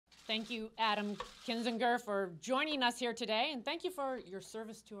Thank you, Adam Kinzinger, for joining us here today, and thank you for your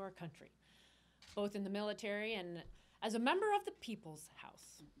service to our country, both in the military and as a member of the People's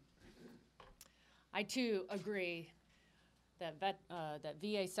House. I, too, agree that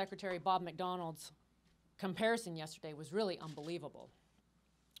VA Secretary Bob McDonald's comparison yesterday was really unbelievable.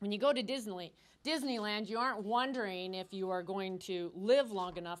 When you go to Disneyland, you aren't wondering if you are going to live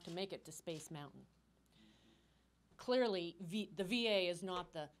long enough to make it to Space Mountain. Clearly, the VA is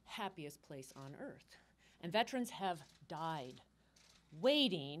not the happiest place on earth, and veterans have died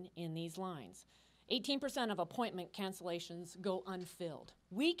waiting in these lines. 18% of appointment cancellations go unfilled.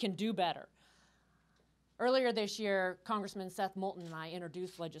 We can do better. Earlier this year, Congressman Seth Moulton and I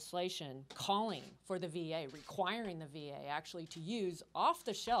introduced legislation calling for the VA, requiring the VA actually to use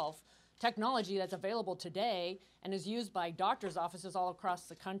off-the-shelf technology that's available today and is used by doctors' offices all across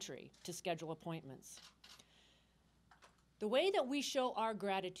the country to schedule appointments. The way that we show our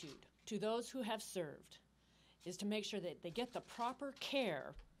gratitude to those who have served is to make sure that they get the proper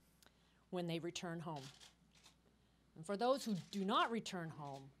care when they return home. And for those who do not return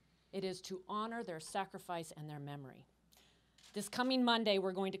home, it is to honor their sacrifice and their memory. This coming Monday,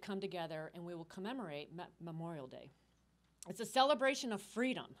 we're going to come together and we will commemorate Memorial Day. It's a celebration of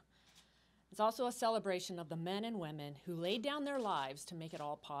freedom. It's also a celebration of the men and women who laid down their lives to make it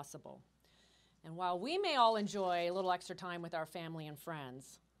all possible. And while we may all enjoy a little extra time with our family and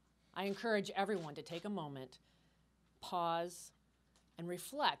friends, I encourage everyone to take a moment, pause, and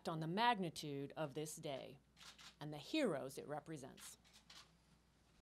reflect on the magnitude of this day and the heroes it represents.